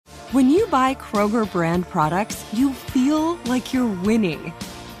When you buy Kroger brand products, you feel like you're winning.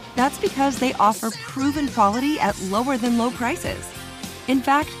 That's because they offer proven quality at lower than low prices. In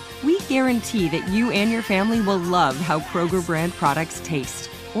fact, we guarantee that you and your family will love how Kroger brand products taste,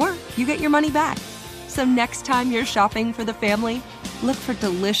 or you get your money back. So next time you're shopping for the family, look for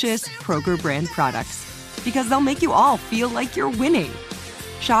delicious Kroger brand products, because they'll make you all feel like you're winning.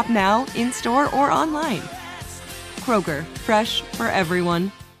 Shop now, in-store, or online. Kroger, fresh for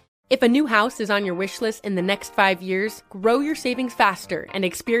everyone. If a new house is on your wish list in the next 5 years, grow your savings faster and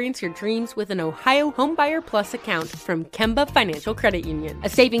experience your dreams with an Ohio Homebuyer Plus account from Kemba Financial Credit Union. A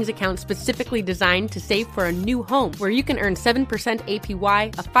savings account specifically designed to save for a new home, where you can earn 7%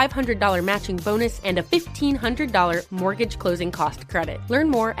 APY, a $500 matching bonus, and a $1,500 mortgage closing cost credit. Learn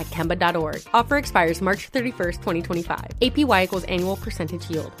more at Kemba.org. Offer expires March 31st, 2025. APY equals annual percentage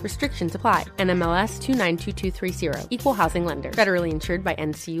yield. Restrictions apply. NMLS 292230. Equal housing lender. Federally insured by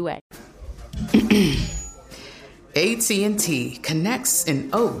NCUA. AT&T connects an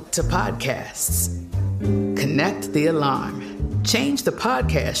ode to podcasts. Connect the alarm. Change the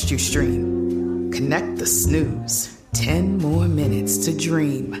podcast you stream. Connect the snooze. 10 more minutes to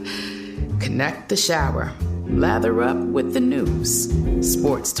dream. Connect the shower. Lather up with the news.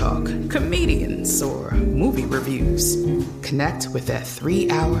 Sports talk, comedians, or movie reviews. Connect with that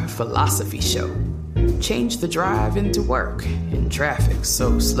 3-hour philosophy show. Change the drive into work in traffic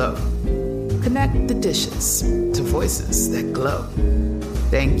so slow. Connect the dishes to voices that glow.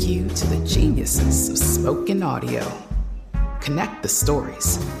 Thank you to the geniuses of spoken audio. Connect the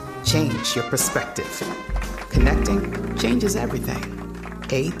stories. Change your perspective. Connecting changes everything.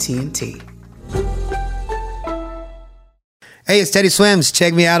 AT&T. Hey, it's Teddy Swims.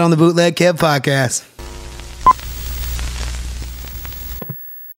 Check me out on the Bootleg Kev podcast.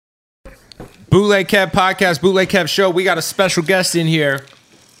 Bootleg Kev podcast, Bootleg Kev show. We got a special guest in here.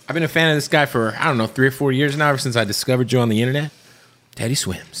 I've been a fan of this guy for, 3 or 4 years now, ever since I discovered you on the internet. Teddy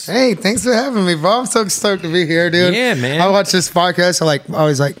Swims. Hey, thanks for having me, bro. I'm so stoked to be here, dude. Yeah, man. I watch this podcast. I'm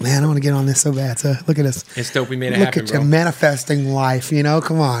always like, man, I want to get on this so bad. So look at us. It's dope we made it happen, Look at you manifesting life,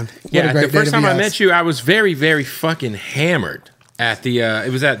 Come on. Yeah, the first time I met you, I was very, very fucking hammered at the,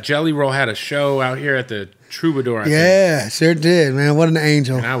 it was at Jelly Roll had a show out here at the Troubadour, I think. Sure did, man. What an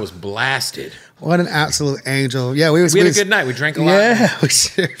angel. And I was blasted. What an absolute angel. Yeah, we had a good night. We drank a lot. Yeah, we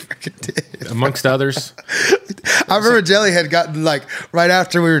sure fucking did. Amongst others. I remember Jelly had gotten right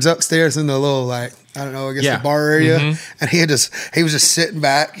after we were upstairs in the little the bar area. And he was just sitting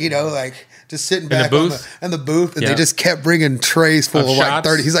back, just sitting back in the booth, and they just kept bringing trays full of like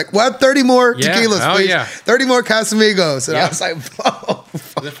 30. He's like, "Well, 30 more tequilas, please. Yeah. 30 more Casamigos." And I was like, "Oh,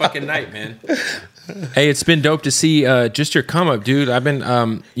 the fucking night, man." Hey, it's been dope to see just your come up, dude. I've been,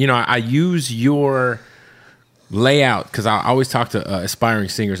 I use your layout because I always talk to aspiring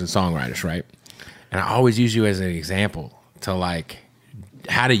singers and songwriters, right? And I always use you as an example to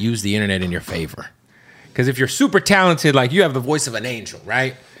how to use the internet in your favor. Because if you're super talented, you have the voice of an angel,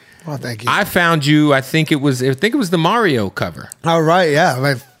 right? Well, thank you. I found you. I think it was the Mario cover. Oh, right, yeah,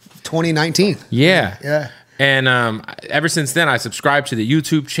 2019. Yeah. And ever since then, I subscribed to the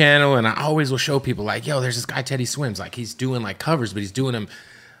YouTube channel, and I always will show people there's this guy Teddy Swims. He's doing covers, but he's doing them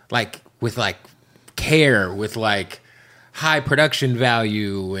with care, with high production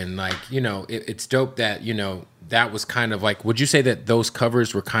value, and it's dope that that was kind of would you say that those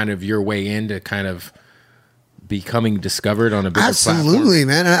covers were kind of your way into kind of becoming discovered on a bigger Absolutely,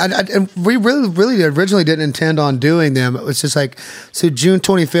 platform? Man. And we really originally didn't intend on doing them. It was just so June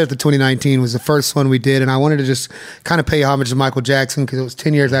 25th of 2019 was the first one we did, and I wanted to just kind of pay homage to Michael Jackson because it was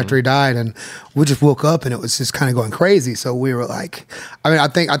 10 years after he died, and we just woke up and it was just kind of going crazy. So we were I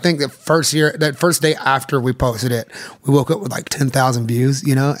think that first day after we posted it, we woke up with 10,000 views,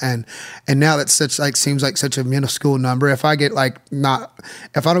 and now that's such seems like such a minuscule number. If I get if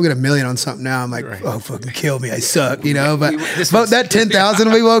I don't get 1 million on something now, I'm oh, fucking kill me. I suck, but that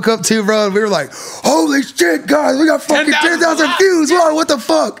 10,000 we woke up to, bro, and we were like, holy shit, guys, we got fucking 10,000 views. Whoa, what the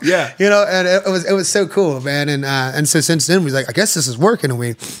fuck? Yeah. And it was so cool, man. And so since then, we was I guess this is working. And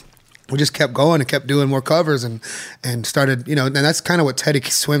we just kept going and kept doing more covers and started, and that's kind of what Teddy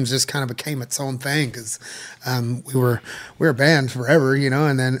Swims just kind of became its own thing because we were a band forever,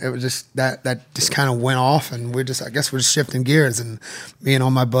 and then it was just that just kind of went off, and we're just shifting gears and me and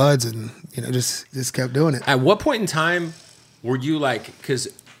all my buds and just kept doing it. At what point in time were you because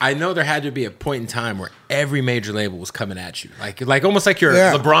I know there had to be a point in time where every major label was coming at you, like almost like you're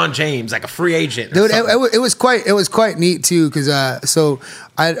Yeah. LeBron James, like a free agent. Dude, it was quite neat too, because so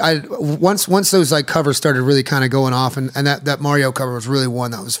I once those like covers started really kind of going off, and that Mario cover was really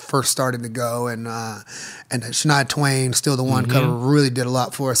one that was first starting to go, and Shania Twain, Still the One cover really did a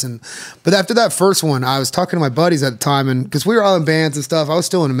lot for us, but after that first one, I was talking to my buddies at the time, and because we were all in bands and stuff, I was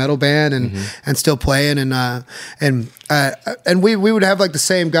still in a metal band and still playing, and we would have like the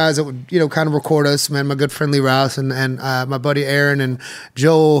same guys that would kind of record us, man. My good friend Lee Rouse and my buddy Aaron and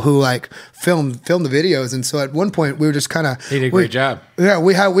Joel, who like filmed the videos, and so at one point we were just kind of He did a great job. Yeah,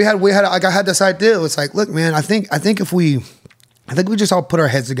 we had like I had this idea. It was like, look, man, I think if we just all put our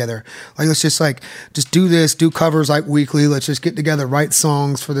heads together. Like, let's just do this, do covers like weekly. Let's just get together, write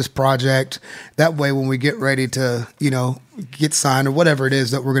songs for this project. That way, when we get ready to, get signed or whatever it is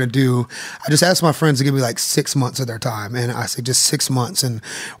that we're going to do, I just asked my friends to give me like 6 months of their time. And I said, just 6 months. And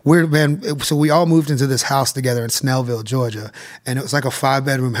so we all moved into this house together in Snellville, Georgia. And it was like a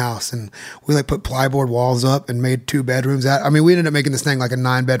 5-bedroom house. And we like put plyboard walls up and made 2 bedrooms out. I mean, we ended up making this thing like a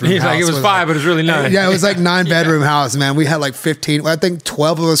 9-bedroom house. Like it was 5, but it was really 9. Yeah, it was like 9-bedroom house, man. We had like 15. I think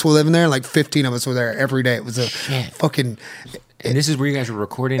 12 of us were living there, and like 15 of us were there every day. It was a fucking. And this is where you guys were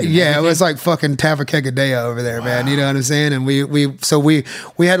recording? Yeah, it was like fucking Tavakegadea over there, man. You know what I'm saying? And we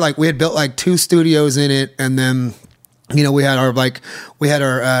had built like 2 studios in it, and then we had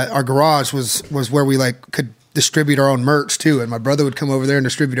our garage was where we like could distribute our own merch too, and my brother would come over there and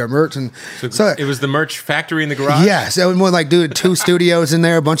distribute our merch, and so it was the merch factory in the garage. Yeah, so it was more like 2 studios in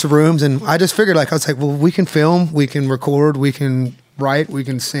there, a bunch of rooms, and I just figured I was like, well, we can film, we can record, we can write, we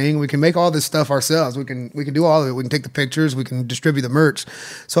can sing, we can make all this stuff ourselves. We can do all of it. We can take the pictures, we can distribute the merch.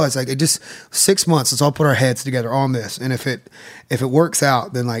 So I was like, it just 6 months. Let's all put our heads together on this, and if it works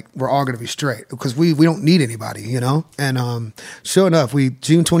out, then like we're all gonna be straight, because we don't need anybody, And sure enough,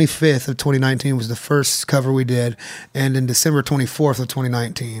 June 25th of 2019 was the first cover we did, and in December 24th of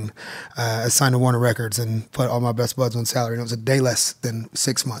 2019, I signed to Warner Records and put All My Best Buds on salary, and it was a day less than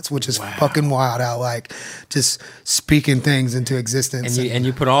 6 months, which is fucking wild. How like just speaking things into existence. And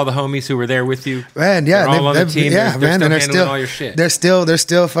you put all the homies who were there with you, man. Yeah, they're all on the team. Yeah, they're man. still handling all your shit. They're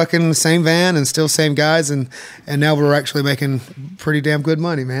still fucking the same van and still same guys, and now we're actually making pretty damn good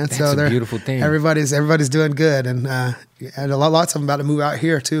money, man. That's so a beautiful thing. Everybody's doing good, and lots of them about to move out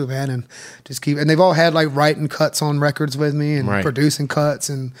here too, man. And just and they've all had like writing cuts on records with me and producing cuts,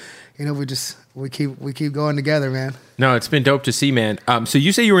 and we keep going together, man. No, it's been dope to see, man. So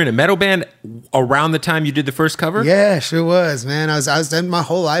you say you were in a metal band around the time you did the first cover? Yeah, sure was, man. I was in my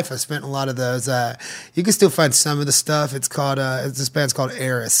whole life. I spent a lot of those. You can still find some of the stuff. It's called this band's called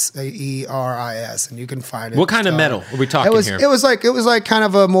Eris, Eris, and you can find it. What kind of metal are we talking here? It was like kind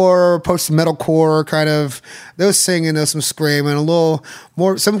of a more post metalcore kind of. There was singing, there was some screaming, a little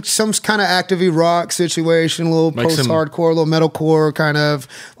more some kind of active rock situation, a little like post hardcore, a little metalcore, kind of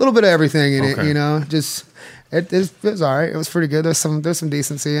a little bit of everything in it. Just. It was all right. It was pretty good. There's some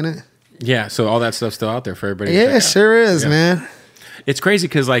decency in it. Yeah, so all that stuff's still out there for everybody. Yeah, sure is, man. It's crazy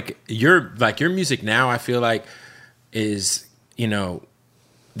because your music now, I feel like is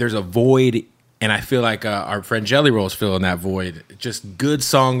there's a void, and I feel like our friend Jelly Roll's filling that void. Just good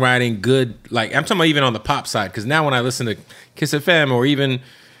songwriting, good I'm talking about even on the pop side, because now when I listen to Kiss FM or even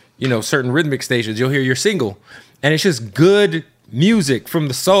certain rhythmic stations, you'll hear your single, and it's just good music from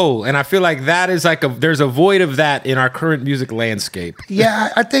the soul, and I feel like that is there's a void of that in our current music landscape. Yeah,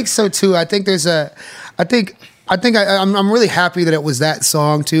 I think so too. I think I'm really happy that it was that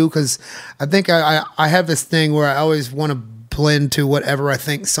song too, because I think I have this thing where I always want to blend to whatever I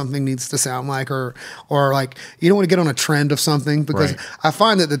think something needs to sound like, or like you don't want to get on a trend of something, because I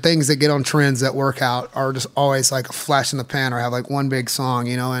find that the things that get on trends that work out are just always like a flash in the pan or have like one big song,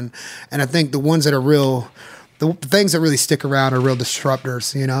 and I think the ones that are real. The things that really stick around are real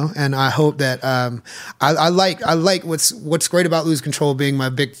disruptors, and I hope that I like what's great about Lose Control being my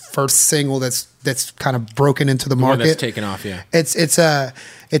big first single that's kind of broken into the market. One that's taken off, yeah.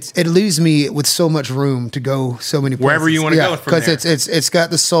 It leaves me with so much room to go so many places. Wherever you want to go from there. Because it's got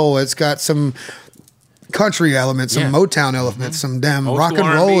the soul, it's got some country elements, some Motown elements, some damn rock and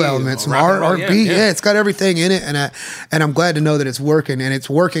roll elements, some R&B. Yeah, it's got everything in it, and I'm glad to know that it's working, and it's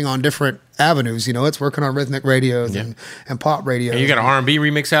working on different avenues. It's working on rhythmic radios and pop radios. And you got an R&B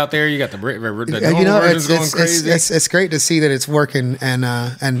remix out there. You got the versions going crazy. It's great to see that it's working, and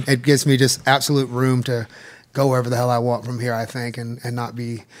it gives me just absolute room to go wherever the hell I want from here, I think, and not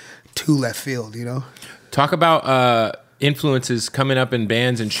be too left field. Talk about influences coming up in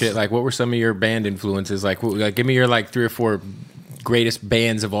bands and shit. Like, what were some of your band influences? Like give me your 3 or 4 greatest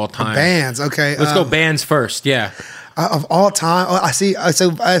bands of all time. Bands, okay. Let's go bands first. Yeah. of all time, I see.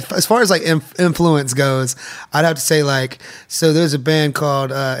 So as far as like influence goes, I'd have to say like, so there's a band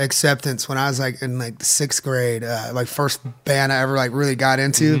called Acceptance when I was like in like the 6th grade, like first band I ever like really got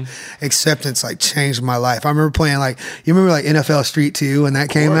into. Acceptance like changed my life. I remember playing like, you remember like NFL Street 2 when that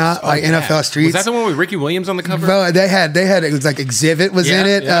came out, like NFL Street. Was that the one with Ricky Williams on the cover? Bro, they had it was like Exhibit was in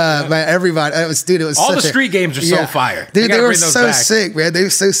it. But everybody, it was all the street games are so fire. Dude, they were so sick, man. They were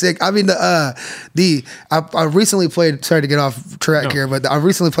so sick. I mean, I recently played. Sorry to get off track here, but I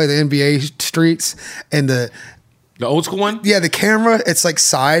recently played the NBA Streets and the old school one. Yeah, the camera, it's like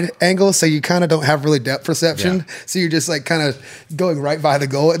side angle, so you kind of don't have really depth perception. Yeah. So you're just like kind of going right by the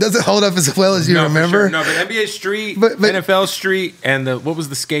goal. It doesn't hold up as well as you remember. Sure. No, but NBA Street, but NFL Street, and what was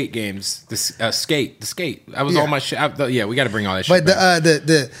the skate games? The skate. That was all my shit. Yeah, we got to bring all that shit.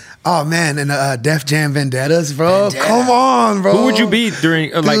 But oh man, and Def Jam Vendettas, bro. Come on, bro. Who would you be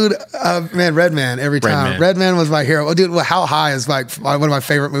during? Dude, man, Redman every time. Redman was my hero. Dude, How High is like one of my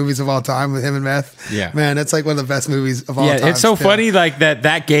favorite movies of all time with him and Meth. Yeah, man, that's like one of the best movies of all time. Yeah, it's so funny like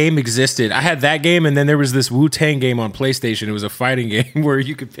that game existed. I had that game, and then there was this Wu-Tang game on PlayStation. It was a fighting game where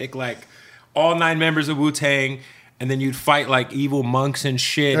you could pick like all 9 members of Wu-Tang, and then you'd fight like evil monks and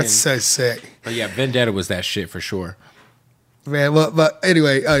shit. That's so sick. But yeah, Vendetta was that shit for sure. Man, well, but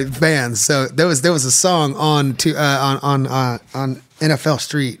anyway, bands. So there was a song on NFL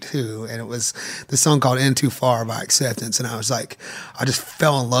Street too, and it was the song called "In Too Far" by Acceptance, and I was like, I just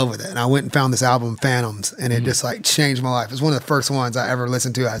fell in love with it, and I went and found this album Phantoms, and it just like changed my life. It was one of the first ones I ever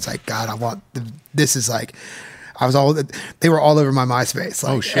listened to. I was like, God, this is like. They were all over my MySpace,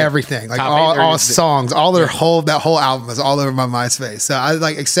 like everything, like all songs, all that whole album was all over my MySpace. So I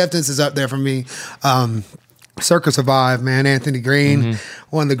like Acceptance is up there for me. Circa Survive, man, Anthony Green,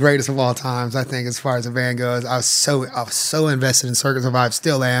 one of the greatest of all times, I think, as far as the band goes. I was so invested in Circa Survive,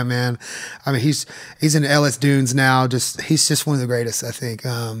 still am, man. I mean, he's in Ellis Dunes now. He's just one of the greatest, I think.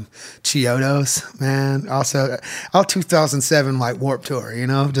 Chiodos, man. Also, all 2007 like Warped Tour, you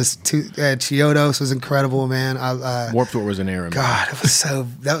know, Chiodos was incredible, man. Warped Tour was an era, man. God,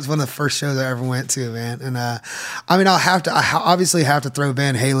 that was one of the first shows I ever went to, man. And I mean, I obviously have to throw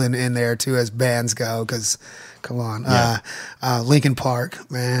Van Halen in there too as bands go, because. Come on. Linkin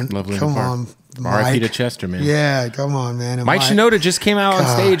Park, man. Love Linkin Park. Come on. R.I.P. to Chester, man. Yeah, come on, man. And Mike Shinoda just came out on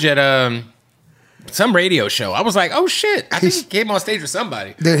stage at some radio show. I was like, oh shit. I think he came on stage with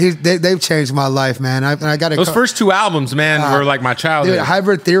somebody. Dude, they've changed my life, man. I got those first 2 albums, man, were like my childhood. Dude,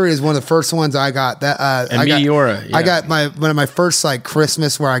 Hybrid Theory is one of the first ones I got. And Meteora. Yeah. I got one of my first like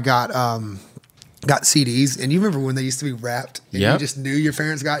Christmas where I got CDs, and you remember when they used to be wrapped, and you just knew your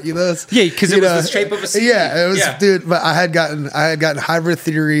parents got you those. Yeah, because it was the shape of a CD. Yeah, it was, dude. But I had gotten Hybrid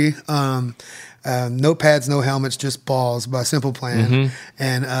Theory, No Pads, No Helmets, Just Balls by Simple Plan,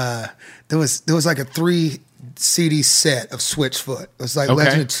 and there was like a 3 CD set of Switchfoot. It was like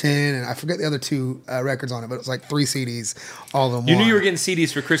Legend of Chin, and I forget the other 2 records on it, but it was like 3 CDs all in one. You knew you were getting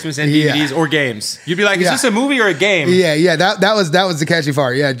CDs for Christmas and DVDs or games. You'd be like, is this a movie or a game? Yeah. That was the catchy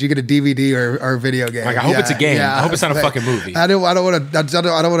part. Yeah, did you get a DVD or a video game? Like, I hope it's a game. I hope it's not a fucking movie. I don't want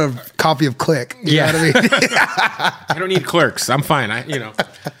a copy of Click. You know what I mean? I don't need Clerks. I'm fine.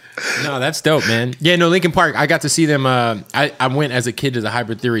 No, that's dope, man. Yeah, no, Linkin Park, I got to see them. I went as a kid to the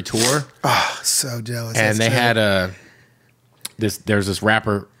Hybrid Theory tour. Oh, so jealous. And they had there's this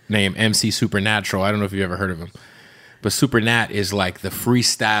rapper named MC Supernatural. I don't know if you've ever heard of him. But Supernat is like the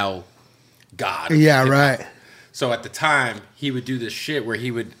freestyle god. Yeah, right. So at the time, he would do this shit where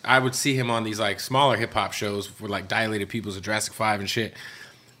I would see him on these like smaller hip hop shows for like Dilated Peoples of Jurassic 5 and shit.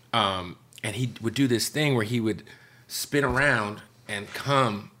 And he would do this thing where he would spin around and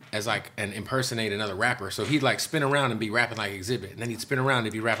come as like and impersonate another rapper. So he'd like spin around and be rapping like Exhibit, and then he'd spin around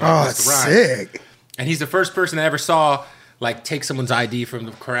and be rapping like Busta Rhymes. Sick. And he's the first person I ever saw like take someone's ID from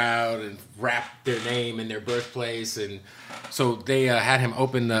the crowd and rap their name and their birthplace. And so they had him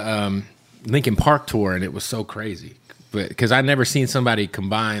open the Linkin Park tour, and it was so crazy. But because I'd never seen somebody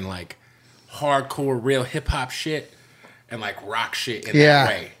combine like hardcore real hip hop shit and like rock shit in that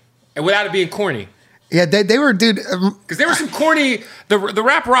way, and without it being corny. Yeah, they were, dude. Because there was some corny, the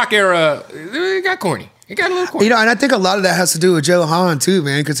rap rock era, it got corny. It got a little corny. You know, and I think a lot of that has to do with Joe Hahn too,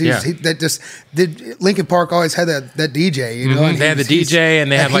 man. Because Linkin Park always had that DJ, you know. And they had the DJ, and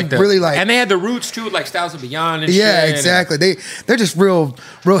they had like and they had the roots too, like Styles of Beyond and shit. Yeah, exactly. They're just real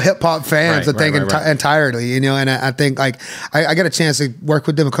hip hop fans. I think entirely, you know. And I think like I got a chance to work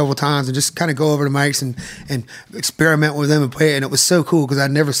with them a couple times and just kind of go over to mics and experiment with them and play. And it was so cool because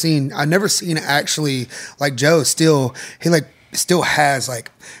I'd never seen actually like Joe still has like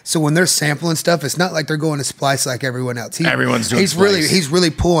So when they're sampling stuff, it's not like they're going to Splice like everyone else. Everyone's doing Splice. He's really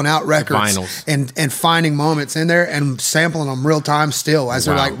pulling out records vinyls. and finding moments in there and sampling them real time still as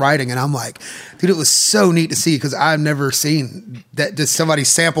they're like writing. And I'm like, dude, it was so neat to see because I've never seen that just somebody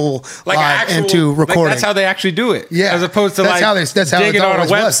sample like live into recording. Like that's how they actually do it. Yeah, as opposed to that's dig it on a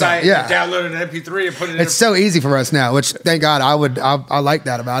website, yeah. download an MP3 and put it in. It's so easy for us now, which thank God I like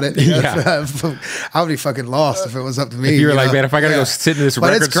that about it. Yeah. I would be fucking lost if it was up to me. If you were like, man, if I gotta go sit in this record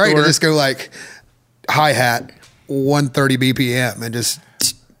store. But it's great to just go like hi-hat 130 BPM and just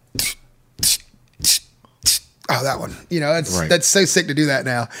that one. That's so sick to do that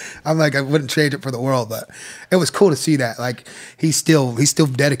now. I'm like, I wouldn't change it for the world, but it was cool to see that. Like he's still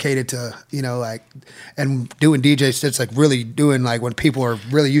dedicated to, like, and doing DJ shit's like really doing like when people are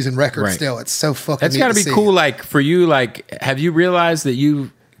really using records still. It's so fucking That's gotta be cool. Like for you, like, have you realized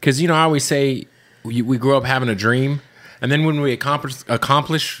that because I always say we grow up having a dream. And then when we accomplish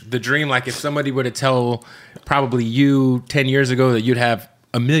the dream, like if somebody were to tell probably you 10 years ago that you'd have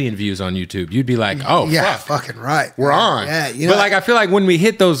 1 million views on YouTube, you'd be like, oh, yeah, fuck. fucking right. We're on. Yeah, but like, I feel like when we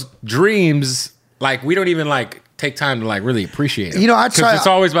hit those dreams, like we don't even like take time to like really appreciate it. I try. It's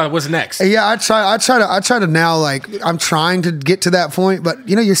always about what's next. Yeah, I try to now, like, I'm trying to get to that point, but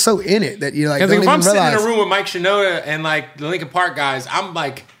you're so in it that you like, don't if even I'm realize. sitting in a room with Mike Shinoda and like the Linkin Park guys, I'm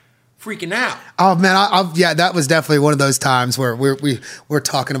like freaking out. Oh man, that was definitely one of those times where we're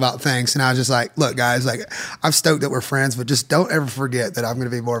talking about things, and I was just like, look, guys, like I'm stoked that we're friends, but just don't ever forget that I'm going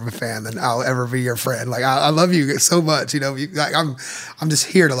to be more of a fan than I'll ever be your friend. Like I love you so much, like I'm just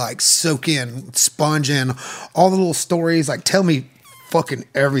here to like soak in, sponge in all the little stories. Like tell me fucking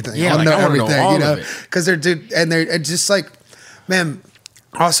everything. Yeah, I know everything, know because they're just like, man.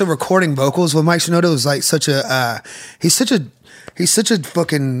 Also, recording vocals with Mike Shinoda was like such a he's such a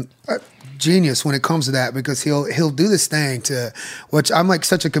fucking genius when it comes to that, because he'll do this thing to which I'm like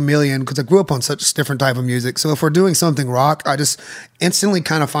such a chameleon because I grew up on such different type of music. So if we're doing something rock, I just instantly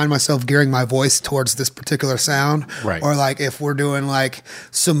kind of find myself gearing my voice towards this particular sound. Right. Or like if we're doing like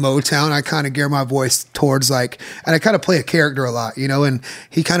some Motown, I kind of gear my voice towards like, and I kind of play a character a lot, and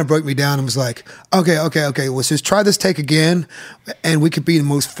he kind of broke me down and was like, okay, let's just try this take again, and we could be the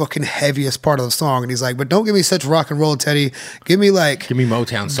most fucking heaviest part of the song. And he's like, but don't give me such rock and roll, Teddy. Give me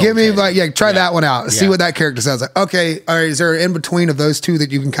Motown soul. Give me Teddy. like, try that one out. See what that character sounds like. Okay, all right, is there an in between of those two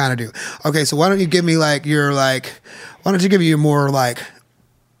that you can kind of do? Okay, so why don't you give me like why don't you give me your more like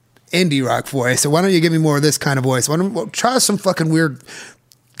indie rock voice? So why don't you give me more of this kind of voice? Try some fucking weird.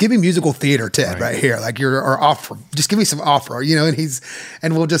 Give me musical theater, Ted, right here. Like or opera. Just give me some opera, and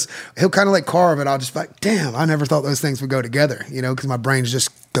he'll kind of like carve it. I'll just be like, damn, I never thought those things would go together, because my brain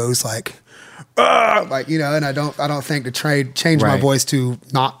just goes like, and I don't think to change my voice to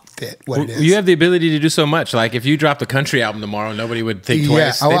not fit what it is. You have the ability to do so much. Like if you dropped a country album tomorrow, nobody would think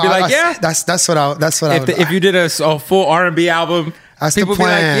twice. They'd be like, that's what I would. If you did a full R&B album, that's people the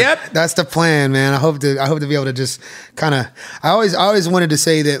plan. Be like, yep, that's the plan, man. I hope to be able to just kind of. I always wanted to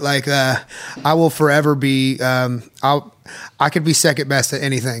say that like I will forever be. I could be second best at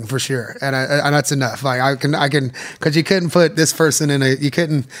anything for sure, and that's enough. Like I can because you couldn't put this person in you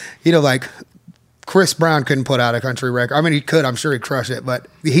couldn't like. Chris Brown couldn't put out a country record. I mean, he could. I'm sure he'd crush it, but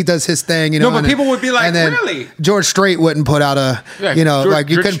he does his thing. No, but people would be like, really? George Strait wouldn't put out you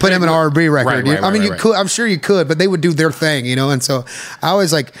couldn't put him in an R&B record. Right, you could. I'm sure you could, but they would do their thing, And so I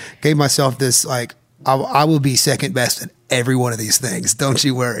always like gave myself this like I will be second best at every one of these things. Don't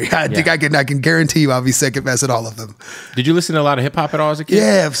you worry. I think I can guarantee you I'll be second best at all of them. Did you listen to a lot of hip hop at all as a kid?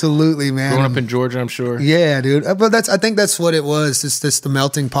 Yeah, absolutely, man. Growing up in Georgia, I'm sure. Yeah, dude. But I think that's what it was. Just the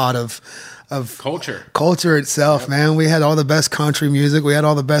melting pot of culture itself, man. We had all the best country music, we had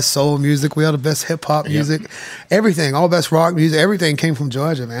all the best soul music, we had the best hip hop music, everything, all the best rock music, everything came from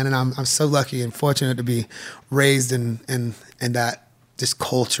Georgia, man. And I'm so lucky and fortunate to be raised in that just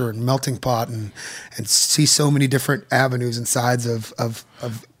culture and melting pot and see so many different avenues and sides of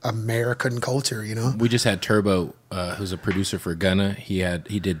American culture, We just had Turbo, who's a producer for Gunna. He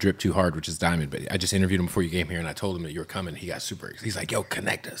did Drip Too Hard, which is Diamond, but I just interviewed him before you came here and I told him that you were coming. He got super excited. He's like, yo,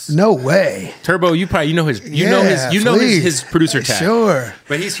 connect us. No way. Turbo, you know his his producer tag. Sure.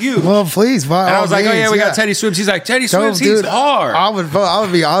 But he's huge. Well, please. And I was like, oh yeah, we got Teddy Swims. He's like, Teddy Swims, he's hard. I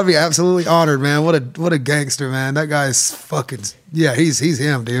would be absolutely honored, man. What a gangster, man. That guy's fucking yeah, he's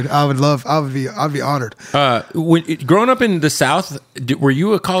him, dude. I'd be honored. When growing up in the South, were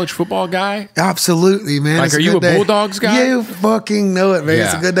you a college football guy? Absolutely, man. Like, are you a Bulldogs guy? You fucking know it, man. Yeah.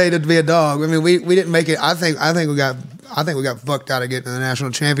 It's a good day to be a dog. I mean, we didn't make it. I think we got I think we got fucked out of getting to the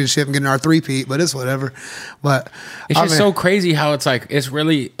national championship and getting our three-peat, but it's whatever. But it's just so crazy how it's like it's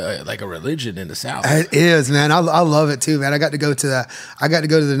really like a religion in the South. It is, man. I love it too, man. I got to go to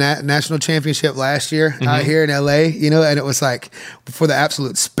the national championship last year out here in LA, you know, and it was like before the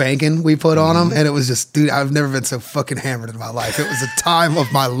absolute spanking we put on them, and it was just, dude, I've never been so fucking hammered in my life. It was the time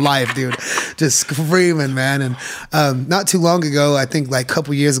of my life, dude, just screaming, man. And not too long ago, I think like a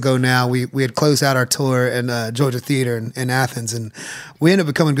couple years ago now, we had closed out our tour in Georgia Theater in Athens, and we ended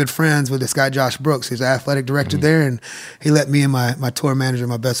up becoming good friends with this guy Josh Brooks, who's the athletic director there, and he let me and my tour manager,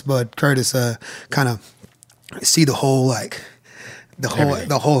 my best bud Curtis, kind of see the whole like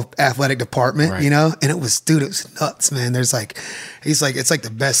the whole athletic department, right. You know, and it was nuts, man. He's like, it's like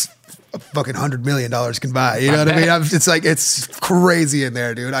the best fucking $100 million can buy. You know what I mean? It's crazy in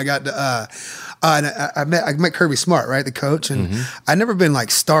there, dude. I got to, and I met Kirby Smart, right, the coach, and I'd never been like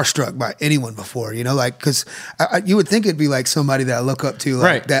starstruck by anyone before, you know, like because you would think it'd be like somebody that I look up to,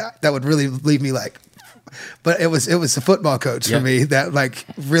 like right. that would really leave me like, but it was the football coach for me that like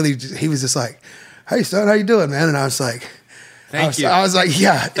really he was just like, hey son, how you doing, man? And I was like, Thank you. I was like,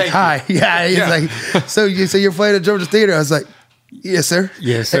 yeah, hi, yeah. He's like, so you're playing at Georgia Theater? I was like, yes sir,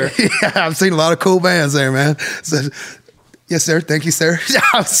 yes sir. Yeah, I've seen a lot of cool bands there, man. So, yes, sir. Thank you, sir.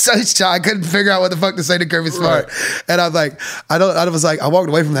 I was so shy. I couldn't figure out what the fuck to say to Kirby Smart. Right. And I'm like, I walked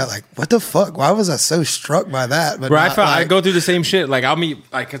away from that like, what the fuck? Why was I so struck by that? But I go through the same shit. Like I'll meet,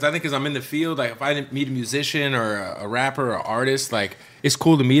 like, because I'm in the field. Like if I meet a musician or a rapper or artist, like it's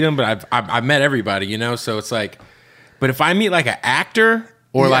cool to meet them. But I've met everybody, you know. So it's like, but if I meet like an actor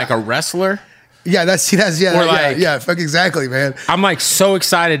or like a wrestler. Yeah, that's fuck exactly, man. I'm like so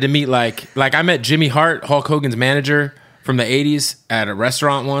excited to meet like I met Jimmy Hart, Hulk Hogan's manager, from the 80s at a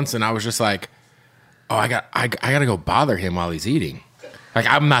restaurant once, and I was just like, oh, I gotta go bother him while he's eating. Like,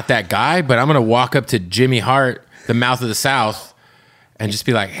 I'm not that guy, but I'm gonna walk up to Jimmy Hart, the mouth of the South, and just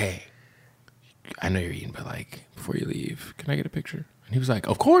be like, hey, I know you're eating, but like, before you leave, can I get a picture? And he was like,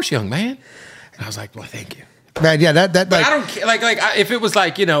 of course, young man. And I was like, well, thank you. Man, yeah, that but I don't care. Like if it was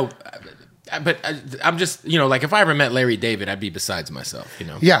like, you know, but I'm just, you know, like if I ever met Larry David, I'd be besides myself, you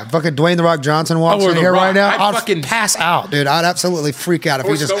know. Yeah, fucking Dwayne The Rock Johnson walks in here right now. I'd fucking pass out, dude. I'd absolutely freak out if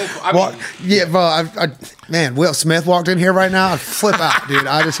he just walked. Yeah, bro. Man, Will Smith walked in here right now. I'd flip out, dude.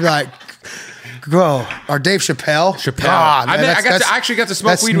 I'd just be like, bro. Or Dave Chappelle. God, man, I actually got to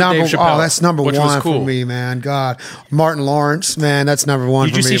smoke weed with Dave Chappelle. Oh, that's number one for me, man. God. Martin Lawrence, man, that's number one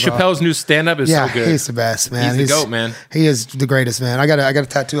for me. Did you see Chappelle's new stand-up? Is so good. He's the best, man. He's the GOAT, man. He is the greatest, man. I got a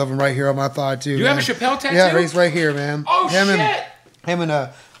tattoo of him right here on my thigh, too. You have a Chappelle tattoo? Yeah, he's right here, man. Oh, shit. Him and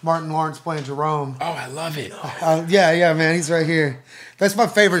Martin Lawrence playing Jerome. Oh, I love it. Yeah, man. He's right here. That's my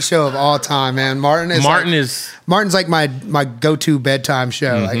favorite show of all time, man. Martin's like my go-to bedtime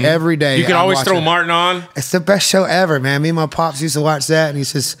show. Like every day. You can always throw Martin on. It's the best show ever, man. Me and my pops used to watch that, and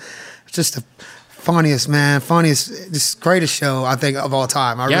he's just the funniest, just greatest show I think of all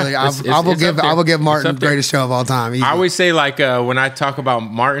time. I will give Martin the greatest show of all time. Easy. I always say like when I talk about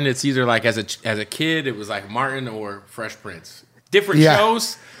Martin, it's either like as a kid, it was like Martin or Fresh Prince. Different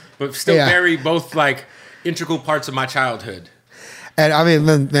shows, but still very both like integral parts of my childhood. And I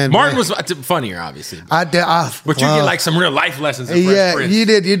mean, man, Martin was funnier, obviously. But you get like some real life lessons. In Fresh Prince. You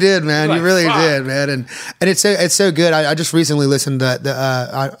did, man. Like, you really did, man. And it's so good. I just recently listened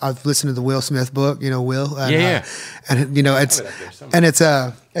to I've listened to the Will Smith book. You know, Will. And, and you know,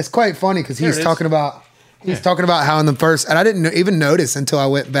 it's quite funny because he's talking about. He's talking about how in the first, and I didn't even notice until I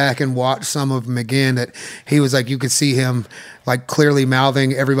went back and watched some of them again that he was like, you could see him like clearly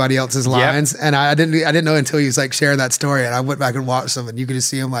mouthing everybody else's lines, and I didn't know until he was like sharing that story, and I went back and watched them, and you could just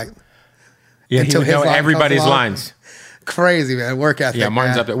see him like, he would know everybody's lines. Crazy, man, work ethic. Yeah,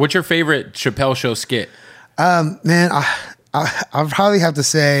 Martin's up there. What's your favorite Chappelle Show skit? Man, I probably have to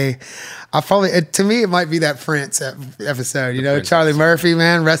say. To me, it might be that Prince episode. You know, Prince Charlie Murphy,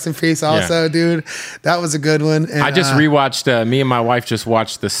 man, rest in peace. Also, dude, that was a good one. And, I just rewatched. Me and my wife just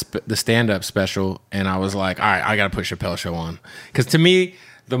watched the stand-up special, and I was like, all right, I got to put Chappelle Show on because to me,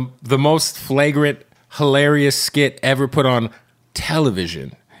 the most flagrant, hilarious skit ever put on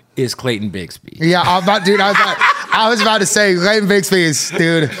television is Clayton Bigsby. Yeah, I was about to say Clayton Bigsby,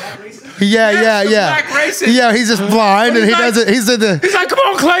 dude. Yeah. Black racist. Yeah, he's just blind and he like, doesn't. He's like, come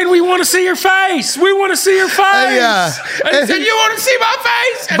on, Clayton, we want to see your face. We want to see your face. Yeah. And he said, you want to see my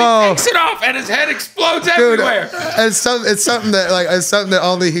face? And he takes it off, and his head explodes everywhere. It's something that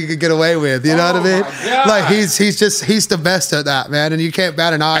only he could get away with. You know what I mean? Like he's the best at that, man. And you can't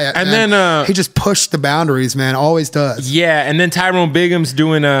bat an eye at. And man. then he just pushed the boundaries, man. Always does. Yeah, and then Tyrone Bigum's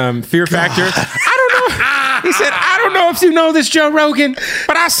doing Fear Factor. I don't know. He said, I don't know if you know this, Joe Rogan,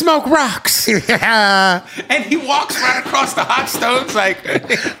 but I smoke rocks. Yeah. And he walks right across the hot stones like,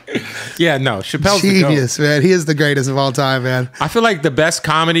 yeah, no, Chappelle's Genius, man. He is the greatest of all time, man. I feel like the best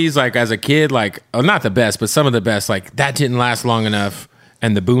comedies, like as a kid, like, not the best, but some of the best, like that didn't last long enough.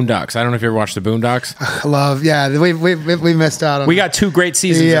 And the Boondocks. I don't know if you ever watched the Boondocks. We missed out on. We got 2 great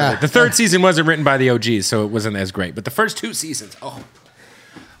seasons. Yeah. Of it. The 3rd season wasn't written by the OGs, so it wasn't as great. But the first 2 seasons,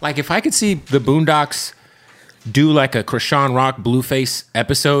 like if I could see the Boondocks do like a Krishan Rock Blueface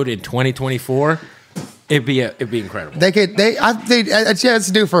episode in 2024, it'd be incredible. I think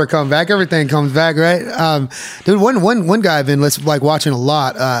it's due for a comeback. Everything comes back, right? Dude, one guy I've been watching a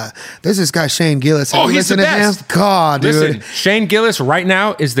lot. There's this guy Shane Gillis. Oh, he's the best. God, dude. Listen, Shane Gillis right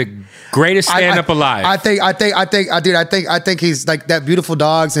now is the greatest stand-up alive. I think he's like that. Beautiful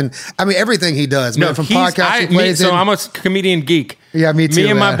Dogs, and I mean everything he does. Man, from podcasts. So I'm a comedian geek. Yeah, me too. Me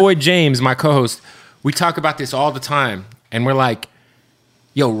and man. my boy James, my co-host, we talk about this all the time, and we're like,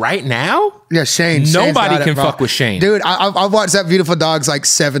 yo, right now? Yeah, Shane. Nobody can fuck with Shane. Dude, I've watched that Beautiful Dogs like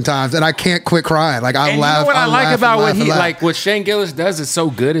 7 times, and I can't quit crying. Like, I laugh. You know what I like about what what Shane Gillis does is so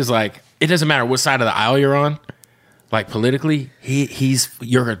good is like, it doesn't matter what side of the aisle you're on. Like, politically,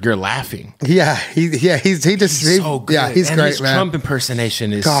 you're laughing. Yeah, he's So good. Yeah, he's and great, his man. Trump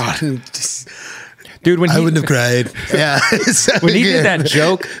impersonation is... God, just... Dude, when I wouldn't have cried. Yeah. When he did that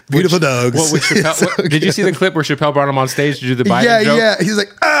joke, Beautiful Dogs. What with Chappelle? Did you see the clip where Chappelle brought him on stage to do the Biden joke? Yeah. He's like,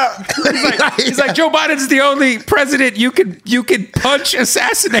 he's like, Joe Biden's the only president you could punch,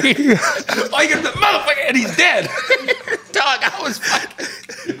 assassinate, like the motherfucker, and he's dead. Dog, I was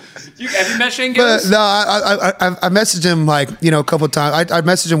fucking. Have you met Shane Gillis? No, I messaged him a couple of times. I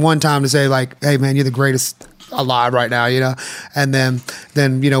messaged him one time to say like, hey man, you're the greatest alive right now, and then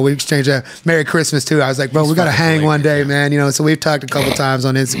we exchanged a Merry Christmas too. I was like, bro, we gotta hang one day, man, so we've talked a couple times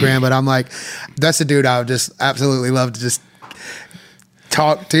on Instagram, but I'm like, that's a dude I would just absolutely love to just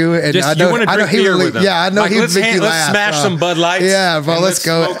talk to, and I know he would. Yeah, I know he would make you laugh. Let's smash some Bud Lights. Yeah, bro, let's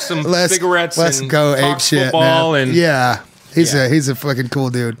go. Smoke some cigarettes. Let's go ape shit, man. And yeah, he's a fucking cool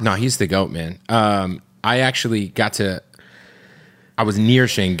dude. No, he's the GOAT, man. I actually I was near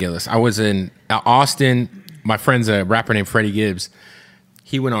Shane Gillis. I was in Austin. My friend's a rapper named Freddie Gibbs.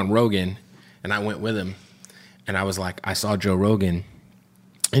 He went on Rogan, and I went with him. And I was like, I saw Joe Rogan,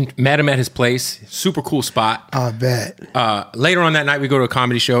 and met him at his place. Super cool spot. I bet. Later on that night, we go to a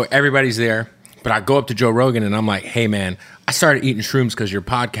comedy show. Everybody's there. But I go up to Joe Rogan, and I'm like, hey, man, I started eating shrooms because your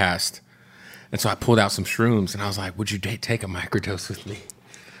podcast. And so I pulled out some shrooms, and I was like, would you take a microdose with me?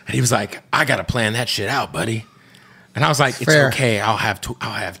 And he was like, I got to plan that shit out, buddy. And I was like, it's okay. I'll have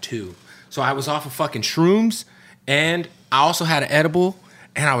 2. So I was off of fucking shrooms, and I also had an edible,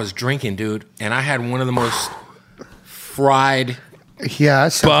 and I was drinking, dude. And I had one of the most fried,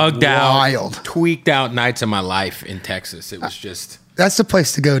 bugged out, tweaked out nights of my life in Texas. It was just... That's the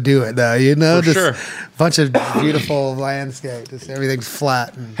place to go do it, though. For sure. Bunch of beautiful landscape. Just everything's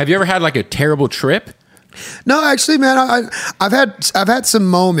flat. Have you ever had like a terrible trip? No, actually, man. I've had some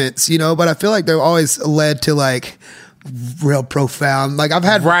moments, but I feel like they're always led to like real profound. Like I've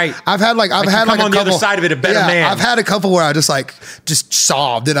had on the other side of it a better man. I've had a couple where I just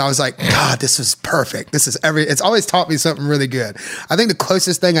sobbed, and I was like, God, this is perfect. It's always taught me something really good. I think the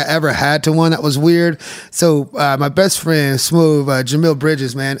closest thing I ever had to one that was weird. So my best friend Smooth, Jamil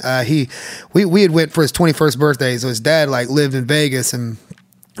Bridges, man, we had went for his 21st birthday. So his dad lived in Vegas, and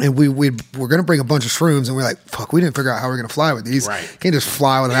we were gonna bring a bunch of shrooms, and we're like, fuck, we didn't figure out how we're gonna fly with these. Right. Can't just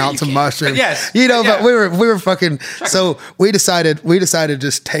fly with an ounce of mushroom. Yes. But we were fucking. So we decided to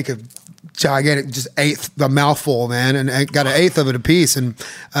just take a gigantic, just a mouthful, man, and got an eighth of it a piece, and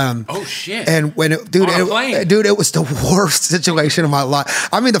oh shit! And when it was the worst situation of my life.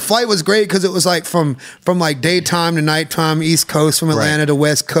 I mean, the flight was great because it was like from like daytime to nighttime, East Coast, from Atlanta to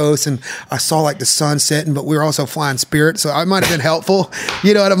West Coast, and I saw like the sun setting, but we were also flying Spirit, so I might have been helpful.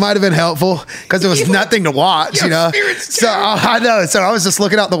 It might have been helpful because there was nothing to watch. So I know. So I was just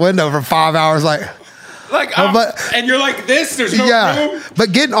looking out the window for 5 hours, and you're like this. There's no room.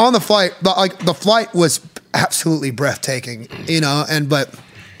 But getting on the flight, the flight was absolutely breathtaking, but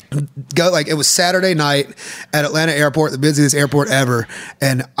it was Saturday night at Atlanta Airport, the busiest airport ever,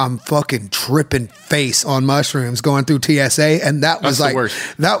 and I'm fucking tripping face on mushrooms going through TSA, and that was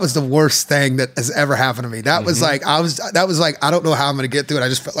the worst thing that has ever happened to me. That was I don't know how I'm gonna get through it. I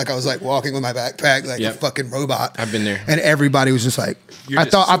just felt like I was walking with my backpack a fucking robot. I've been there, and everybody was just like, I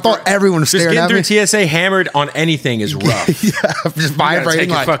thought everyone was staring at me. Just getting through TSA hammered on anything is rough. Yeah, just vibrating.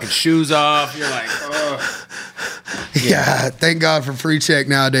 Take your fucking shoes off. You're like, oh. Yeah, thank God for pre-check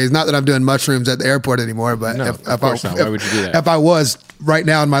nowadays. Not that I'm doing mushrooms at the airport anymore, but No, of course not. Why would you do that? If I was, right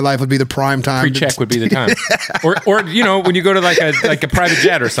now in my life would be the prime time. Pre-check would be the time. Or when you go to like a private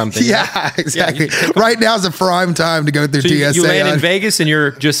jet or something. Yeah, exactly. Right now is the prime time to go through So TSA. you land in Vegas and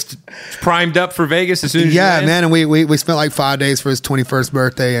you're just primed up for Vegas as soon as you land? Man, and we spent like 5 days for his 21st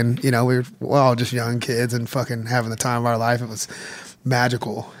birthday, and we were all just young kids and fucking having the time of our life. It was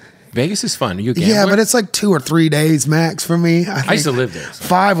magical. Vegas is fun. Are you a gambler? Yeah, but it's like 2 or 3 days max for me. I used to live there. So.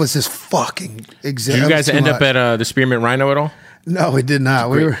 5 was just fucking Did you guys end up at the Spearmint Rhino at all? No, we did not.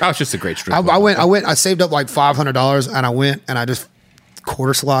 That was just a great strip. I saved up like $500 and I went and I just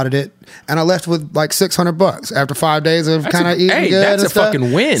quarter slotted it and I left with like $600 after 5 days of kind of eating good. That's and a stuff.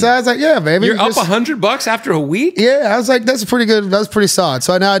 fucking win. So I was like, yeah, baby. You're up $100 after a week? Yeah, I was like, that's pretty good. That's pretty solid.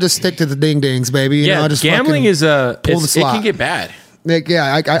 So now I just stick to the ding dings, baby. You know, I just gambling is pull the it slot. can get bad. Like,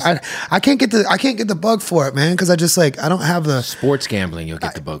 yeah, I can't get the bug for it, man, because I just I don't have the Sports gambling. You'll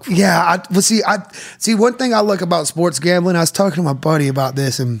get the bug for. Yeah, see one thing I like about sports gambling. I was talking to my buddy about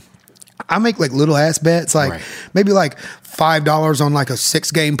this, and I make like little ass bets, maybe like $5 on like a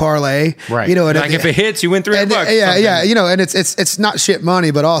 6-game parlay, right? You know, and like if it hits, you win $300. Yeah, you know, and it's not shit money,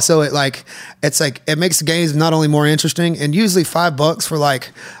 but also it makes the games not only more interesting, and usually $5 for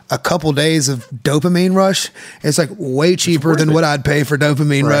like a couple days of dopamine rush. It's like way cheaper than what I'd pay for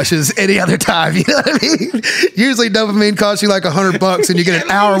dopamine rushes any other time. You know what I mean? Usually dopamine costs you like $100 and you get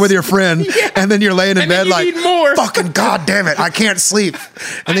an hour with your friend, and then you're laying in bed like, fucking god damn it, I can't sleep,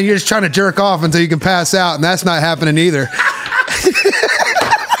 and then you're just trying to jerk off until you can pass out, and that's not happening either.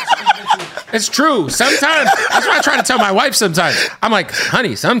 It's true. Sometimes that's why I try to tell my wife. Sometimes I'm like,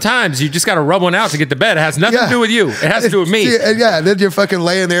 honey, sometimes you just got to rub one out to get to bed. It has nothing to do with you. It has to do with me. Yeah, and then you're fucking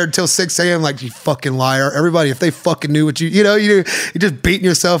laying there until 6 a.m. like, you fucking liar. Everybody, if they fucking knew what you're just beating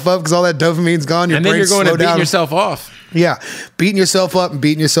yourself up because all that dopamine's gone. Your and then you're going to beating yourself off. Yeah, beating yourself up and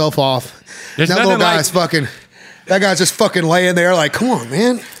beating yourself off. There's that little guy's that guy's just fucking laying there like, come on,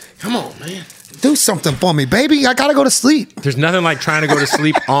 man. Do something for me, baby. I gotta go to sleep. There's nothing like trying to go to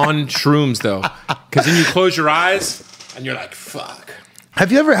sleep on shrooms, though, because then you close your eyes and you're like, "Fuck."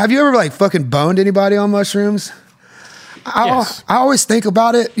 Have you ever like fucking boned anybody on mushrooms? Yes. I always think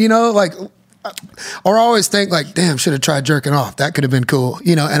about it, or I always think like, damn, should have tried jerking off. That could have been cool,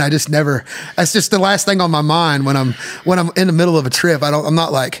 and I just never. That's just the last thing on my mind when I'm in the middle of a trip. I'm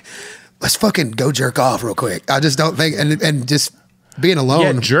not like, let's fucking go jerk off real quick. I just don't think, and just. Being alone,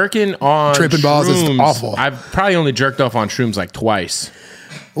 yeah, jerking on tripping balls is awful. I've probably only jerked off on shrooms like twice.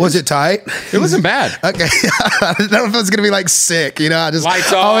 Was it tight? It wasn't bad. Okay, I didn't know if it was gonna be like sick. I just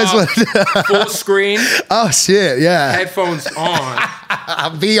lights off, full screen. Oh shit, yeah. Headphones on,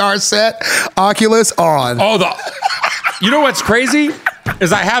 VR set, Oculus on. You know what's crazy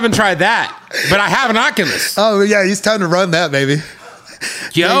is I haven't tried that, but I have an Oculus. Oh yeah, it's time to run that, baby.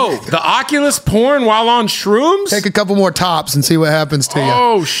 Yo, the Oculus porn while on shrooms? Take a couple more tops and see what happens to you.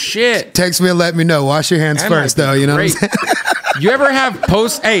 Oh, shit. Text me and let me know. Wash your hands first, though. You know what I'm saying? You ever have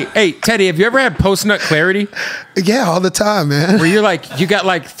Hey, Teddy, have you ever had post-nut clarity? Yeah, all the time, man. Where you're like, you got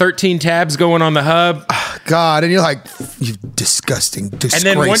like 13 tabs going on the hub. Oh, God, and you're like, you disgusting disgrace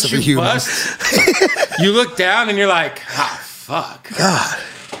and then once of a you human. Bust, you look down and you're like, fuck. God.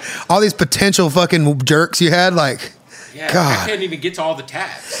 All these potential fucking jerks you had, like... Yeah, God. I can't even get to all the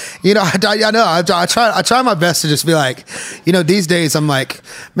tabs. I know. I try my best to just be like, these days I'm like,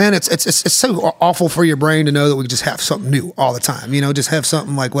 man, it's so awful for your brain to know that we just have something new all the time. Just have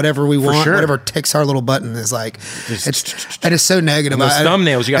something like whatever we want, whatever ticks our little button is like. It's so negative. Those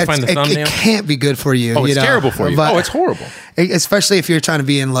thumbnails, you got to find the thumbnail. It can't be good for you. Oh, it's terrible for you. It's horrible. Especially if you're trying to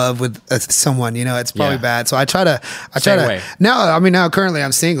be in love with someone, it's probably bad. So I try to now currently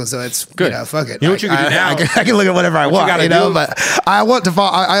I'm single, so it's good. Fuck it. You know what you can do now? I can look at whatever I want. But I want to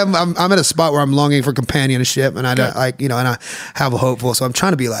fall. I'm at a spot where I'm longing for companionship, and I don't and I have a hopeful. So I'm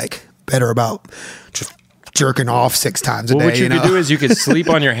trying to be like better about just jerking off 6 times a day. What you could do is you could sleep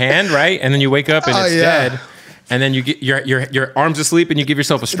on your hand, right, and then you wake up and it's dead, and then you get your arms asleep and you give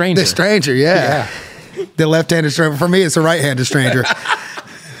yourself a stranger. The stranger, yeah. The left-handed stranger. For me, it's a right-handed stranger.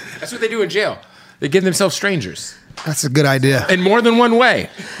 That's what they do in jail. They give themselves strangers. That's a good idea. In more than one way.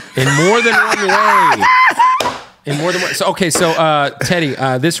 So Teddy,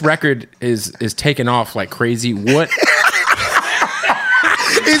 this record is taking off like crazy. What?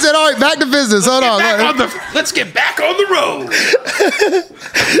 He said, "All right, back to business. Hold on. Let's get back on the road."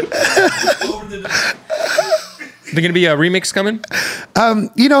 There gonna be a remix coming?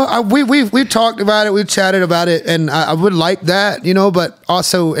 We've talked about it, we've chatted about it, and I would like that, but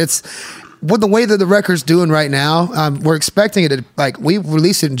also with the way that the record's doing right now, we're expecting it to, like, we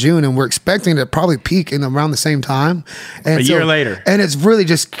released it in June and we're expecting it to probably peak in around the same time. And a year later. And it's really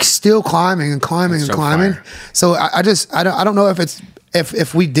just still climbing and climbing That's and so climbing. fire. So I don't know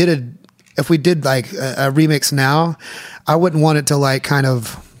if we did like a remix now, I wouldn't want it to like kind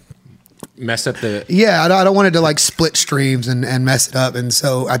of mess up the. Yeah, I don't want it to like split streams and mess it up. And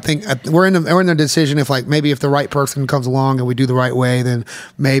so I think we're in the decision if like maybe if the right person comes along and we do the right way, then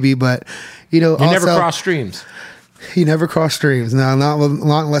maybe. But you never cross streams. You never cross streams. No, not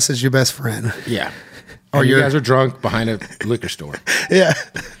unless it's your best friend. Yeah, or you guys are drunk behind a liquor store. Yeah.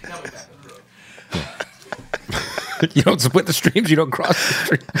 You don't split the streams. You don't cross the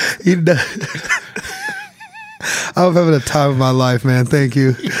streams. I'm having a time of my life, man. Thank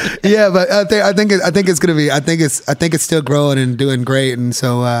you. Yeah, but I think it's gonna be. I think it's still growing and doing great. And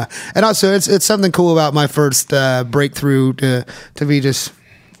so and also it's something cool about my first breakthrough to be just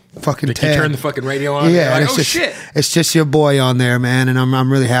fucking. Did you turn the fucking radio on? Yeah, like, it's just, shit. It's just your boy on there, man, and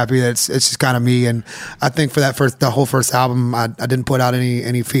I'm really happy that it's just kind of me. And I think for the whole first album, I didn't put out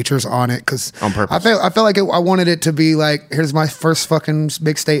any features on it because on purpose. I felt like I wanted it to be like, here's my first fucking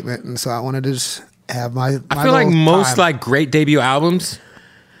big statement, and so I wanted to just have my I feel like most time. like great debut albums,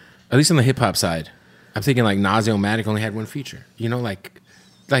 at least on the hip hop side, I'm thinking like Nas-O-Matic only had one feature. You know, like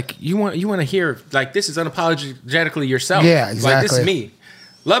you want to hear like this is unapologetically yourself. Yeah, exactly. Like this is me.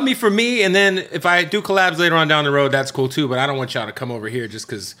 Love me for me, and then if I do collabs later on down the road, that's cool too. But I don't want y'all to come over here just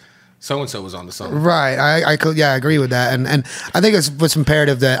because so and so was on the song. Right. I agree with that, and I think it's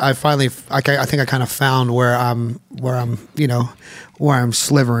imperative that I finally I think I kind of found where I'm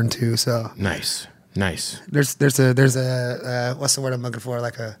slivering to. So Nice. There's a what's the word I'm looking for,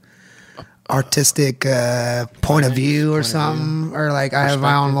 like a artistic point of view or something, or like I have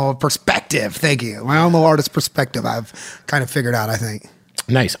my own little perspective. Thank you. My own little artist perspective I've kind of figured out, I think.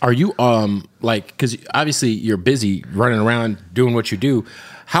 Nice. Are you like, because obviously you're busy running around doing what you do.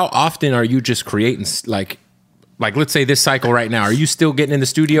 How often are you just creating like let's say this cycle right now? Are you still getting in the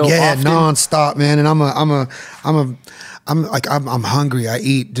studio? Yeah, often? nonstop, man. And I'm hungry. I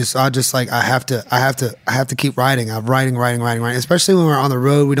eat. I have to keep writing. I'm writing. Especially when we're on the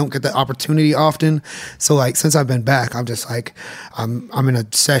road, we don't get that opportunity often. So like since I've been back, I'm just like I'm in a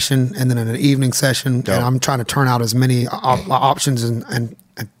session and then in an evening session, Dope. and I'm trying to turn out as many options and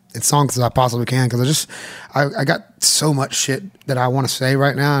songs as I possibly can, because I got so much shit that I want to say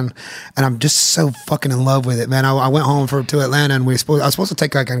right now, and I'm just so fucking in love with it, man. I went home to Atlanta, and I was supposed to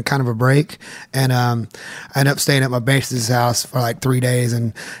take like a kind of a break, and I ended up staying at my bassist's house for like 3 days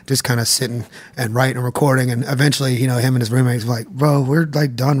and just kind of sitting and writing and recording, and eventually, him and his roommates were like, bro, we're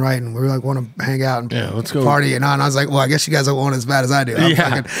like done writing, we're like want to hang out and let's go party, and I was like, well, I guess you guys don't want it as bad as I do.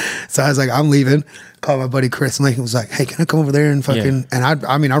 So I was like, I'm leaving. Called my buddy Chris and Lincoln, was like, hey, can I come over there and fucking, and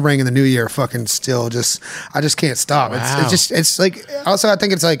I rang in the new year fucking still I just can't stop. Wow. It's like, also I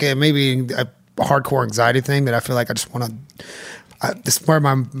think it's like maybe a hardcore anxiety thing that I feel like I just want to, this is where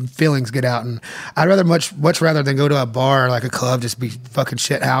my feelings get out, and I'd rather much rather than go to a bar or like a club, just be fucking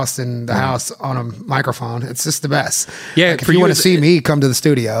shit housed in the house on a microphone. It's just the best. Yeah, like if you want to see me, come to the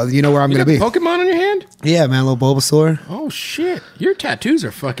studio. You know where I'm going to be. Pokemon on your hand? Yeah, man, a little Bulbasaur. Oh shit, your tattoos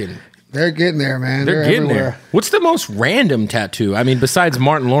are fucking. They're getting there, man. They're getting everywhere. there. What's the most random tattoo? I mean, besides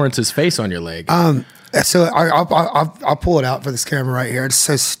Martin Lawrence's face on your leg. So I'll pull it out for this camera right here. It's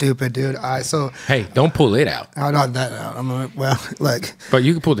so stupid, dude. Hey, don't pull it out. I'll not that out. Look. But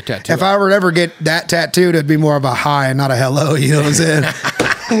you can pull the tattoo. If I were to ever get that tattooed, it'd be more of a hi and not a hello. You know what I'm saying?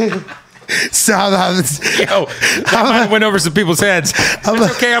 So that might have went over some people's heads. It's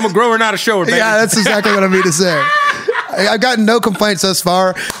okay. I'm a grower, not a shower, baby. Yeah, that's exactly what I mean to say. I've gotten no complaints thus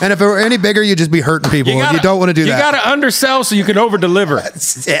far, and if it were any bigger, you'd just be hurting people. You don't want to do that. You got to undersell so you can over deliver.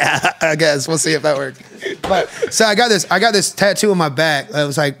 Yeah, I guess we'll see if that works. But so I got this tattoo on my back. It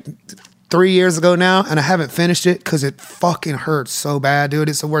was like 3 years ago now, and I haven't finished it because it fucking hurts so bad, dude.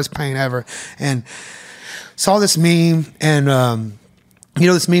 It's the worst pain ever. And saw this meme, and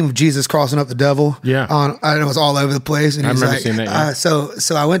this meme of Jesus crossing up the devil? Yeah. It was all over the place. And I remember like, seeing that. Yeah. So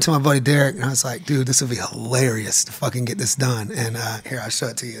I went to my buddy Derek, and I was like, dude, this would be hilarious to fucking get this done. And here, I'll show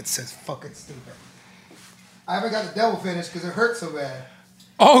it to you. It says fucking stupid. I haven't got the devil finished because it hurts so bad.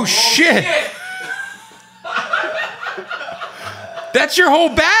 Oh, shit. That's your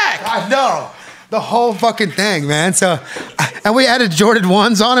whole back. I know. The whole fucking thing, man. So, and we added Jordan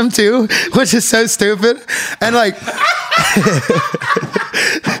 1s on him too, which is so stupid. And like,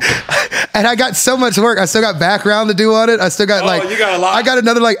 And I got so much work. I still got background to do on it. I still got you got a lot. I got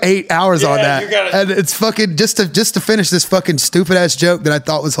another like 8 hours on that. you got And it's fucking just to finish this fucking stupid ass joke that I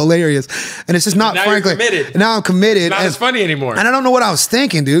thought was hilarious. And it's just not, Now frankly. you're committed. Now I'm committed. Not as funny anymore. And I don't know what I was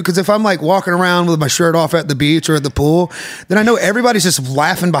thinking, dude, because if I'm like walking around with my shirt off at the beach or at the pool, then I know everybody's just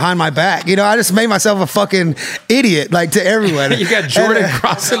laughing behind my back. You know, I just made myself a fucking idiot, like, to everyone. You got Jordan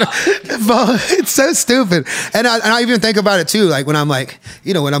crossing. It's so stupid. And I even think about it too, like when I'm like,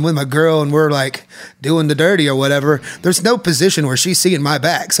 you know, when I'm with my girl and we're like doing the dirty or whatever, there's no position where she's seeing my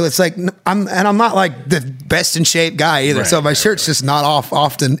back. So it's like, I'm not like the best in shape guy either. Right, so my shirt's just not off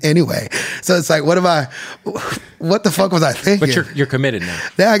often anyway. So it's like, what the fuck was I thinking? But you're committed now.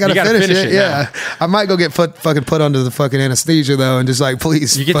 Yeah, I gotta finish it. now. Yeah, I might go get fucking put under the fucking anesthesia though, and just like,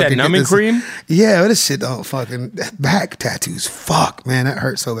 please. You get that fucking numbing this- cream? Yeah, but this shit don't fucking back tattoos. Fuck, man, that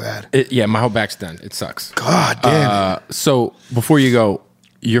hurts so bad. Yeah, my whole back's done. It sucks. God damn. So before you go,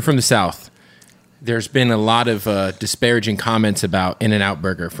 you're from the South. There's been a lot of disparaging comments about In-N-Out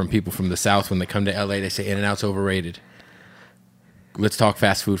Burger from people from the South. When they come to LA, they say In-N-Out's overrated. Let's talk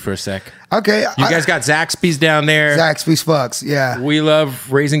fast food for a sec. Okay, You guys got Zaxby's down there. Zaxby's fucks. Yeah, We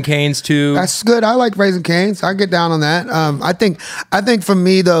love Raising Cane's too. that's good. I like Raising Cane's. I get down on that. I think for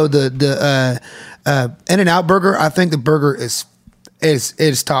me though, the In-N-Out Burger, I think the burger is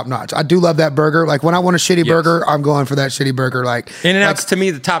top notch. I do love that burger. Like when I want a shitty burger, I'm going for that shitty burger. Like In-N-Out's to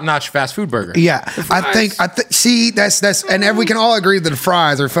me the top-notch fast food burger. Yeah, The I think see that's and we can all agree that the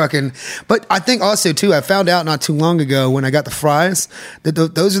fries are fucking. But I think also too, I found out not too long ago when I got the fries that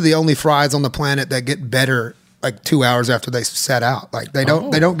those are the only fries on the planet that get better like 2 hours after they set out. Like they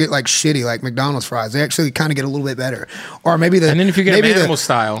don't get like shitty like McDonald's fries. They actually kind of get a little bit better. Or maybe And then if you get them animal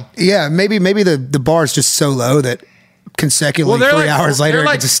style, yeah, maybe the bar is just so low that consecutively 3 hours later it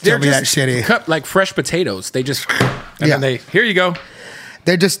could just still be that shitty. Cut like fresh potatoes. They just then here you go.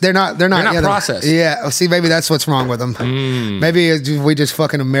 They're not processed. Yeah. See, maybe that's what's wrong with them. Maybe we just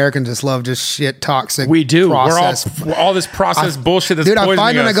fucking Americans just love just shit toxic. We do. Processed. We're all this processed bullshit that's Dude, I poisoning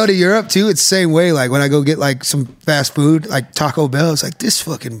find when I us. go to Europe too, it's the same way. Like when I go get like some fast food, like Taco Bell, it's like this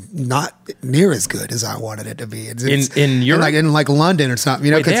fucking not near as good as I wanted it to be. It's In Europe? in like London or something.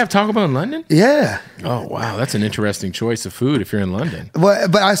 You know, Wait, they have Taco Bell in London? yeah. Oh wow, that's an interesting choice of food if you're in London. Well,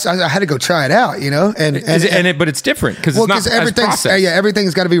 but I had to go try it out. You know, But it's different because it's not as processed.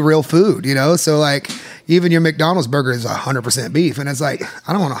 everything's got to be real food, you know? So like even your McDonald's burger is 100% beef. And it's like,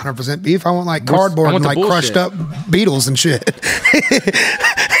 I don't want 100% beef. I want like cardboard I want and the like crushed bullshit. up beetles and shit.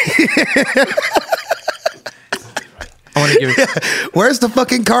 I want to give it. Where's the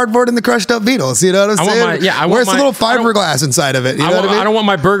fucking cardboard and the crushed up beetles? You know what I'm saying? Where's the little fiberglass inside of it? You know what I mean? I don't want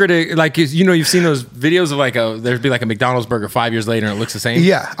my burger to like, you know, you've seen those videos of like there'd be like a McDonald's burger 5 years later and it looks the same.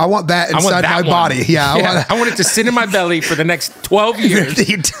 Yeah, I want that I want inside that my one. body. Yeah, I want it to sit in my belly for the next 12 years.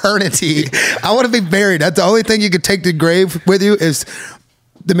 the eternity. I want to be buried. That's the only thing you could take to the grave with you is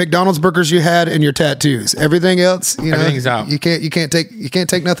the McDonald's burgers you had and your tattoos. Everything else, you know, Everything's out. You can't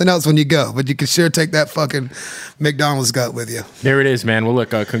take nothing else when you go, but you can sure take that fucking McDonald's gut with you. There it is, man. Well,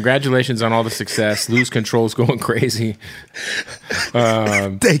 look, congratulations on all the success. Lose Control's going crazy.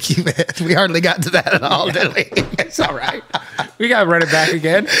 Thank you, man. We hardly got to that at all, did we? It's all right. We got to run it back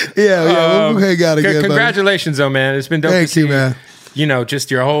again. Yeah, we'll hang out again, buddy. Congratulations, though, man. It's been dope to Thank see you, man. You know, just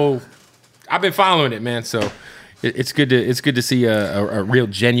your whole. I've been following it, man. So it's good to see a real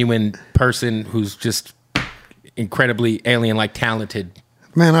genuine person who's just incredibly alien-like talented.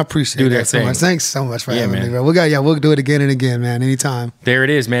 Man, I appreciate their that so thing. much. Thanks so much for having man. me, bro. We'll do it again and again, man. Anytime. There it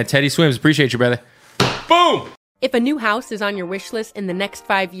is, man. Teddy Swims. Appreciate you, brother. Boom. If a new house is on your wish list in the next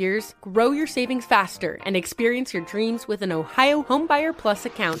 5 years, grow your savings faster and experience your dreams with an Ohio Homebuyer Plus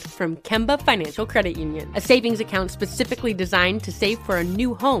account from Kemba Financial Credit Union. A savings account specifically designed to save for a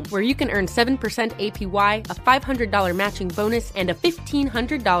new home where you can earn 7% APY, a $500 matching bonus, and a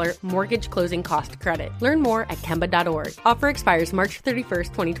 $1,500 mortgage closing cost credit. Learn more at Kemba.org. Offer expires March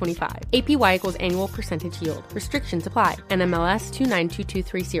 31st, 2025. APY equals annual percentage yield. Restrictions apply. NMLS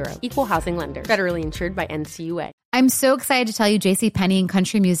 292230. Equal housing lender. Federally insured by NCUA. I'm so excited to tell you JCPenney and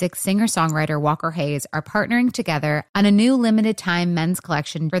country music singer-songwriter Walker Hayes are partnering together on a new limited-time men's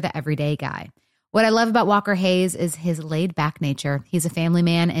collection for the everyday guy. What I love about Walker Hayes is his laid-back nature. He's a family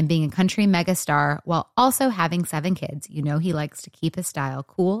man, and being a country megastar while also having 7 kids, you know he likes to keep his style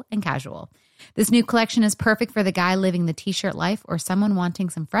cool and casual. This new collection is perfect for the guy living the t-shirt life or someone wanting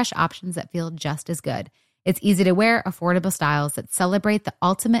some fresh options that feel just as good. It's easy to wear, affordable styles that celebrate the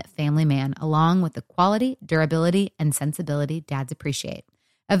ultimate family man, along with the quality, durability, and sensibility dads appreciate.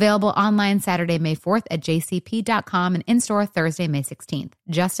 Available online Saturday, May 4th at jcp.com and in-store Thursday, May 16th.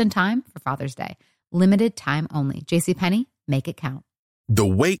 Just in time for Father's Day. Limited time only. JCPenney, make it count. The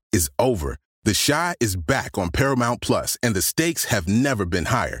wait is over. The Chi is back on Paramount Plus, and the stakes have never been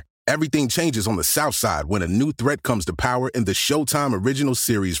higher. Everything changes on the South Side when a new threat comes to power in the Showtime original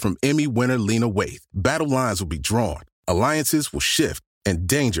series from Emmy winner Lena Waithe. Battle lines will be drawn, alliances will shift, and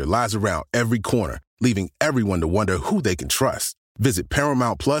danger lies around every corner, leaving everyone to wonder who they can trust. Visit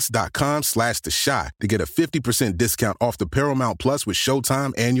ParamountPlus.com/The Chi to get a 50% discount off the Paramount Plus with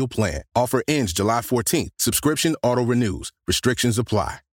Showtime annual plan. Offer ends July 14th. Subscription auto-renews. Restrictions apply.